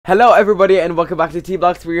Hello everybody and welcome back to T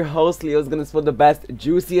Blocks, where your host Leo is gonna spill the best,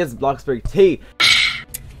 juiciest Bloxburg tea.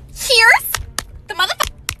 Cheers! The motherfucking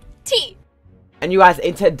tea! And you guys,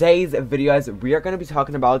 in today's video, guys, we are gonna be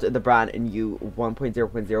talking about the brand new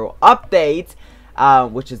 1.0.0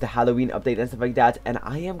 update, which is the Halloween update and stuff like that. And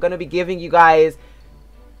I am gonna be giving you guys.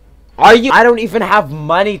 I don't even have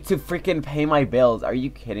money to freaking pay my bills. Are you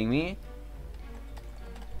kidding me?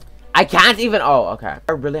 I can't even. Oh, okay.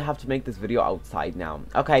 I really have to make this video outside now.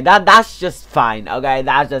 Okay, that's just fine. Okay,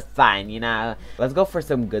 that's just fine, you know. Let's go for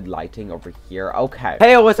some good lighting over here. Okay.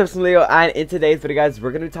 Hey, what's up, I'm Leo, and in today's video, guys,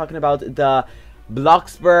 we're gonna be talking about the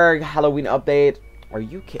Bloxburg Halloween update. Are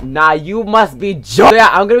you kidding? Nah, you must be joking. So yeah,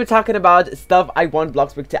 I'm gonna be talking about stuff I want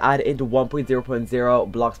Bloxburg to add into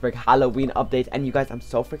 1.0.0 Bloxburg Halloween update. And you guys, I'm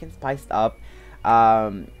so freaking spiced up.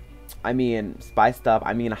 I mean, spiced up.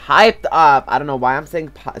 I mean, hyped up. I don't know why I'm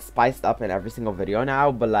saying spiced up in every single video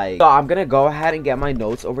now, but like, so I'm gonna go ahead and get my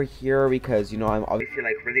notes over here because, you know, I'm obviously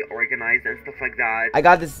like really organized and stuff like that. I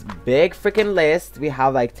got this big freaking list. We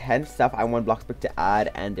have like 10 stuff I want Bloxburg to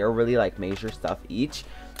add, and they're really like major stuff each.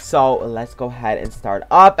 So let's go ahead and start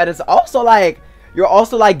up. And it's also like, you're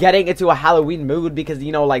also like getting into a Halloween mood because,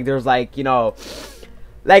 you know, like there's like, you know,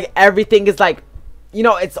 like everything is like, you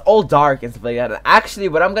know, it's all dark and stuff like that. And actually,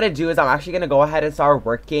 what I'm gonna do is I'm actually gonna go ahead and start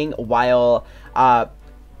working while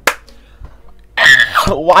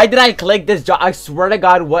why did I click this job? I swear to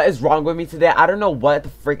God, what is wrong with me today? I don't know what the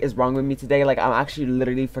frick is wrong with me today. Like, I'm actually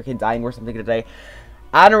literally freaking dying or something today.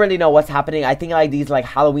 I don't really know what's happening. I think like these like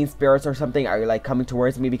Halloween spirits or something are like coming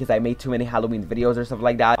towards me because I made too many Halloween videos or stuff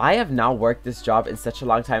like that. I have now worked this job in such a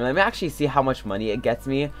long time. Let me actually see how much money it gets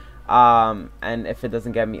me. And if it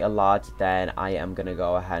doesn't get me a lot, then I am gonna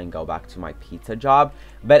go ahead and go back to my pizza job.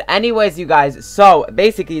 But anyways, you guys, so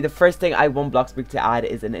basically the first thing I want Bloxburg to add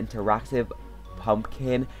is an interactive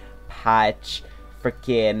pumpkin patch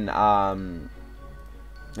freaking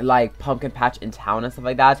like pumpkin patch in town and stuff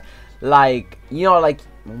like that. Like, you know, like,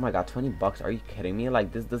 oh my god, 20 bucks, are you kidding me?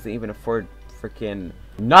 Like, this doesn't even afford freaking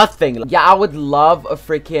nothing. Yeah, I would love a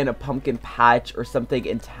freaking pumpkin patch or something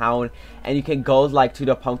in town, and you can go like to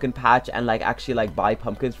the pumpkin patch and like actually like buy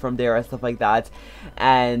pumpkins from there and stuff like that.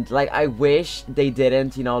 And like, I wish they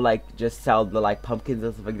didn't, you know, like just sell the like pumpkins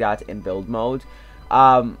and stuff like that in build mode.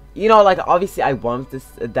 You know, like obviously I want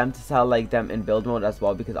them to sell like them in build mode as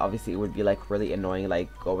well, because obviously it would be like really annoying like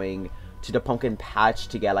going to the pumpkin patch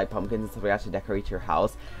to get like pumpkins and stuff like that to decorate your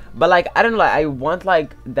house. But like, I don't know, like I want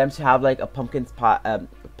like them to have like a pumpkin spot.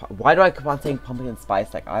 Why do I keep on saying pumpkin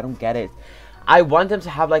spice? Like, I don't get it. I want them to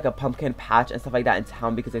have like a pumpkin patch and stuff like that in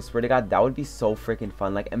town, because I swear to God, that would be so freaking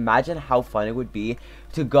fun. Like, imagine how fun it would be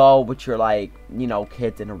to go with your like, you know,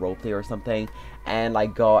 kids in a roleplay or something, and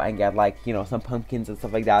like go and get like, you know, some pumpkins and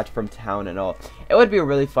stuff like that from town and all. It would be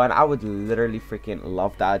really fun. I would literally freaking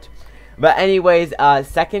love that. But anyways,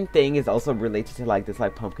 second thing is also related to like this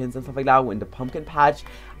like pumpkins and stuff like that. In the pumpkin patch,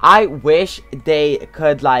 I wish they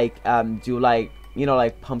could like do like, you know,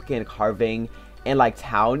 like pumpkin carving in like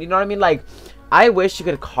town, you know what I mean? Like, I wish you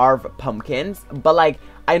could carve pumpkins, but like,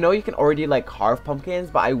 I know you can already like carve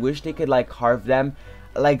pumpkins, but I wish they could like carve them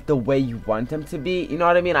like the way you want them to be, you know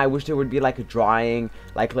what I mean? I wish there would be like a drawing,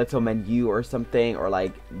 like little menu or something, or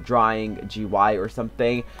like drawing GY or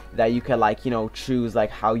something that you can like, you know, choose like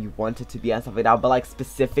how you want it to be and stuff like that. But like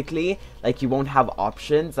specifically, like you won't have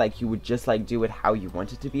options, like you would just like do it how you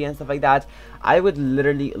want it to be and stuff like that. I would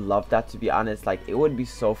literally love that, to be honest. Like, it would be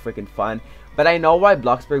so freaking fun. But I know why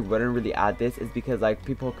Bloxburg wouldn't really add this is because like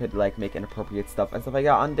people could like make inappropriate stuff and stuff like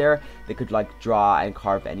that on there. They could like draw and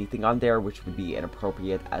carve anything on there, which would be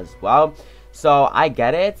inappropriate as well. So I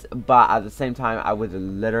get it, but at the same time, I would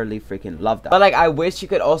literally freaking love that. But like, I wish you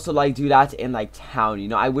could also like do that in like town, you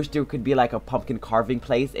know? I wish there could be like a pumpkin carving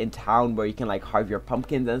place in town where you can like carve your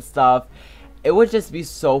pumpkins and stuff. It would just be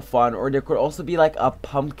so fun. Or there could also be like a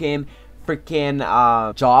pumpkin freaking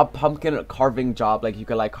job, pumpkin carving job. Like, you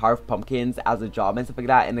could like carve pumpkins as a job and stuff like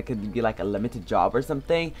that, and it could be like a limited job or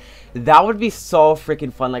something. That would be so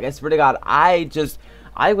freaking fun. Like, I swear to God, I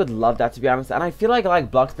would love that, to be honest. And I feel like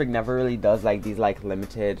Bloxburg never really does like these like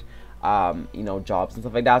limited you know, jobs and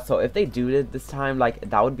stuff like that. So if they do it this time, like,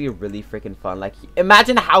 that would be really freaking fun. Like,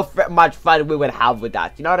 imagine how much fun we would have with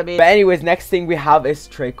that, you know what I mean? But anyways, next thing we have is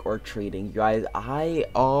trick or treating, you guys.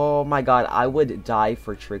 Oh my God, I would die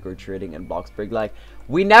for trick or treating in Bloxburg. Like,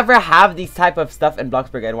 we never have these type of stuff in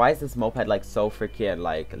Bloxburg. And why is this moped like so freaking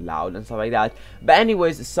like loud and stuff like that? But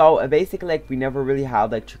anyways, so basically, like, we never really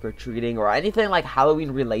have like trick or treating or anything like Halloween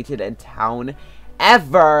related in town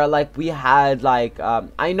ever. Like, we had like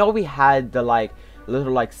I know we had the like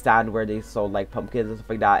little like stand where they sold like pumpkins and stuff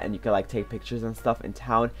like that, and you could like take pictures and stuff in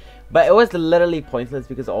town. But it was literally pointless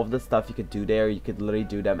because all of the stuff you could do there, you could literally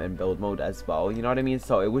do them in build mode as well, you know what I mean?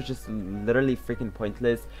 So it was just literally freaking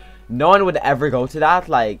pointless. No one would ever go to that.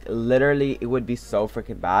 Like literally it would be so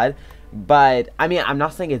freaking bad. But I mean, I'm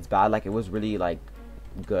not saying it's bad, like it was really like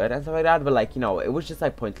good and stuff like that, but like, you know, it was just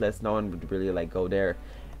like pointless. No one would really like go there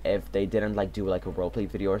if they didn't like do like a roleplay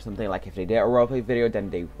video or something. Like if they did a roleplay video, then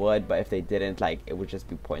they would, but if they didn't, like it would just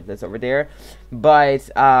be pointless over there. But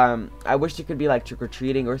I wish you could be like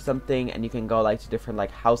trick-or-treating or something, and you can go like to different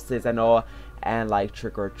like houses and all, and like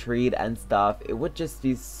trick-or-treat and stuff. It would just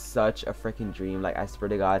be such a freaking dream, like I swear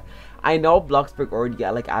to God. I know Bloxburg already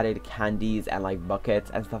got like added candies and like buckets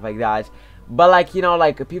and stuff like that, but like, you know,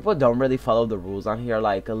 like people don't really follow the rules on here.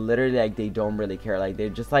 Like literally, like they don't really care. Like they're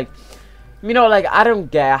just like, you know, like I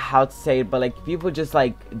don't get how to say it, but like people just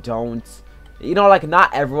like don't, you know, like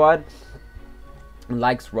not everyone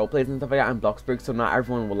likes roleplays and stuff like that in Bloxburg, so not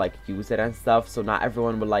everyone will like use it and stuff, so not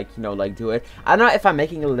everyone will like, you know, like do it. I don't know if I'm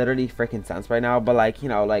making literally freaking sense right now, but like, you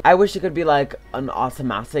know, like I wish it could be like an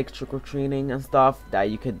automatic trick-or-treating and stuff, that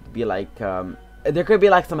you could be like there could be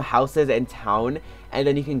like some houses in town, and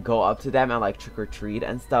then you can go up to them and like trick-or-treat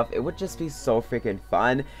and stuff. It would just be so freaking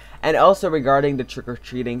fun. And also regarding the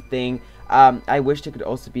trick-or-treating thing, I wish it could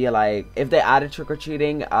also be like, if they added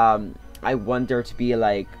trick-or-treating, I want there to be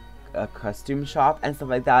like a costume shop and stuff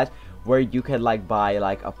like that, where you could like buy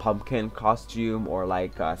like a pumpkin costume or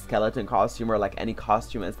like a skeleton costume or like any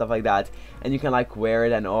costume and stuff like that, and you can like wear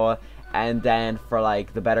it and all. And then for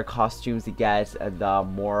like the better costumes you get, the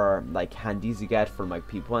more like candies you get from like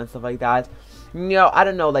people and stuff like that. You know, I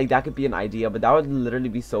don't know, like that could be an idea, but that would literally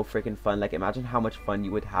be so freaking fun. Like imagine how much fun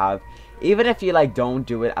you would have. Even if you like don't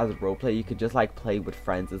do it as a roleplay, you could just like play with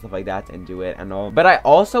friends and stuff like that and do it and all. But I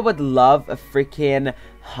also would love a freaking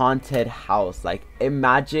haunted house. Like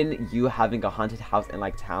imagine you having a haunted house in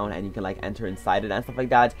like town, and you can like enter inside it and stuff like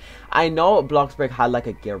that. I know Bloxburg had like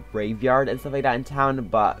a graveyard and stuff like that in town,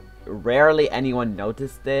 but rarely anyone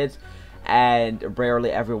noticed it, and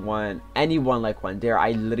rarely anyone like went there.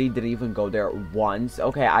 I literally didn't even go there once.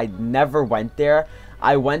 Okay, I never went there.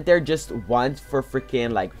 I went there just once for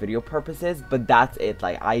freaking like video purposes, but that's it.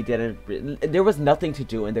 Like I didn't there was nothing to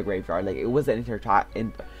do in the graveyard. Like it wasn't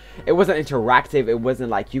interactive. It wasn't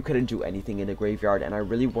like you couldn't do anything in the graveyard, and I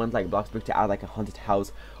really want like Bloxburg to add like a haunted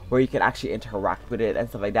house where you can actually interact with it and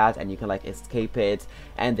stuff like that, and you can like escape it,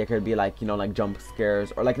 and there could be like, you know, like jump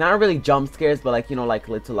scares, or like not really jump scares, but like, you know, like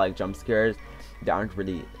little like jump scares. They aren't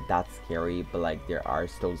really that scary, but like they are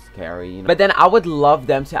still scary, you know? But then I would love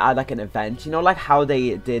them to add like an event, you know, like how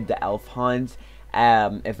they did the elf hunt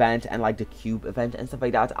event and like the cube event and stuff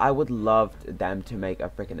like that. I would love them to make a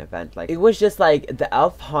freaking event. Like it was just like the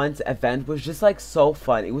elf hunt event was just like so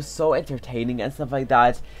fun. It was so entertaining and stuff like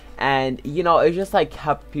that, and you know, it just like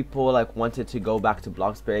kept people like wanted to go back to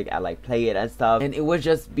Bloxburg and like play it and stuff, and it would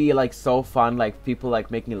just be like so fun, like people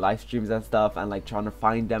like making live streams and stuff and like trying to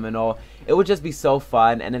find them and all. It would just be so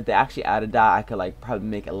fun. And if they actually added that, I could like probably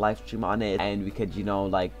make a live stream on it, and we could, you know,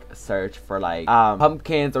 like search for like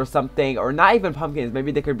pumpkins or something, or not even pumpkins,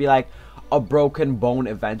 maybe there could be like a broken bone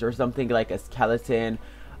event or something, like a skeleton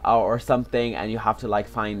or something, and you have to like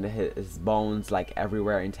find his bones like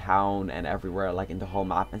everywhere in town and everywhere like in the whole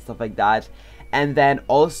map and stuff like that. And then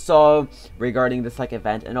also regarding this like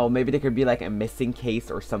event, and maybe there could be like a missing case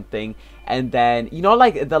or something, and then, you know,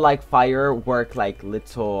 like the like firework like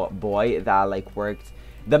little boy that like worked,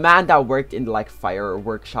 the man that worked in the like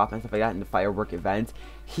firework shop and stuff like that in the firework event,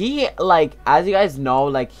 he like, as you guys know,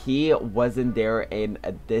 like he wasn't there in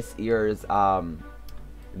this year's or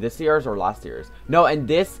last year's, in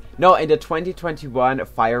the 2021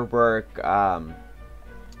 firework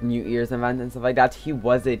New Year's event and stuff like that. He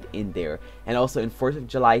wasn't in there, and also in 4th of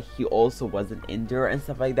July he also wasn't in there and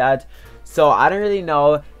stuff like that. So I don't really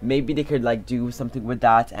know, maybe they could like do something with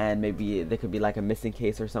that, and maybe there could be like a missing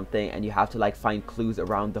case or something, and you have to like find clues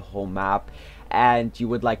around the whole map, and you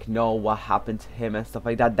would like know what happened to him and stuff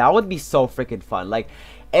like that. That would be so freaking fun. Like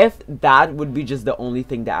if that would be just the only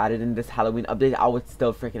thing they added in this Halloween update, I would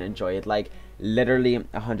still freaking enjoy it, like literally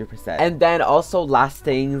 100%. And then also last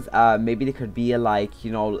things, maybe there could be like,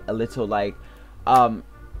 you know, a little like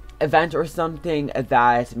event or something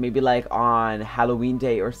that maybe like on Halloween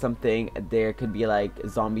day or something, there could be like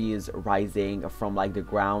zombies rising from like the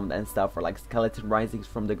ground and stuff, or like skeleton rising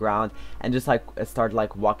from the ground, and just like start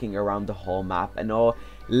like walking around the whole map and all.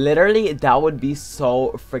 Literally that would be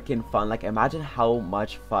so freaking fun. Like imagine how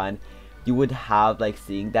much fun you would have like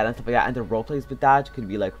seeing that and stuff like that, and the roleplays with that could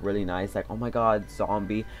be like really nice. Like, oh my god,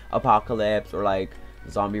 zombie apocalypse, or like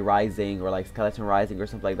zombie rising or like skeleton rising or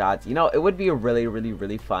something like that. You know, it would be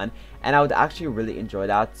really fun, and I would actually really enjoy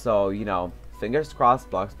that. So, you know, fingers crossed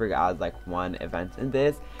Bloxburg adds like one event in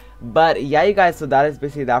this. But yeah, you guys, so that is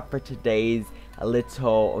basically that for today's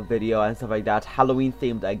little video and stuff like that. Halloween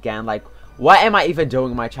themed again. Like, what am I even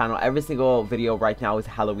doing on my channel? Every single video right now is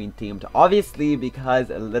Halloween themed, obviously, because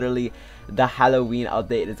literally the Halloween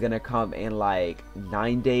update is gonna come in like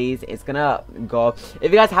 9 days. It's gonna go.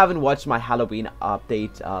 If you guys haven't watched my Halloween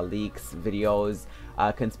update leaks videos,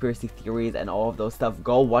 conspiracy theories and all of those stuff,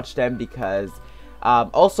 go watch them, because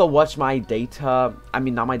also watch my data, I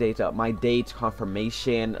mean not my data, my date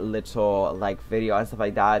confirmation little like video and stuff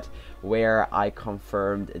like that, where I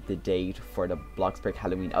confirmed the date for the Bloxburg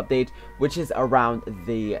Halloween update, which is around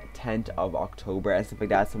the 10th of October and stuff like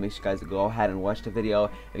that. So make sure you guys go ahead and watch the video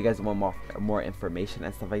if you guys want more information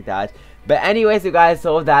and stuff like that. But anyways, you guys,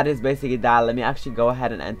 so that is basically that. Let me actually go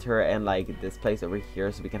ahead and enter in like this place over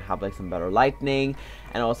here so we can have like some better lighting.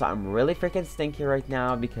 And also, I'm really freaking stinky right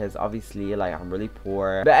now because obviously like I'm really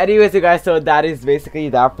poor. But anyways, you guys, so that is basically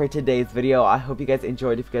that for today's video. I hope you guys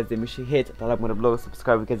enjoyed. If you guys did, make sure you hit that like button below,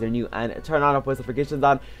 subscribe because you're new, and turn on post notifications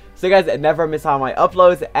on so you guys never miss out on my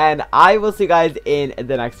uploads. And I will see you guys in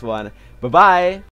the next one. Bye bye.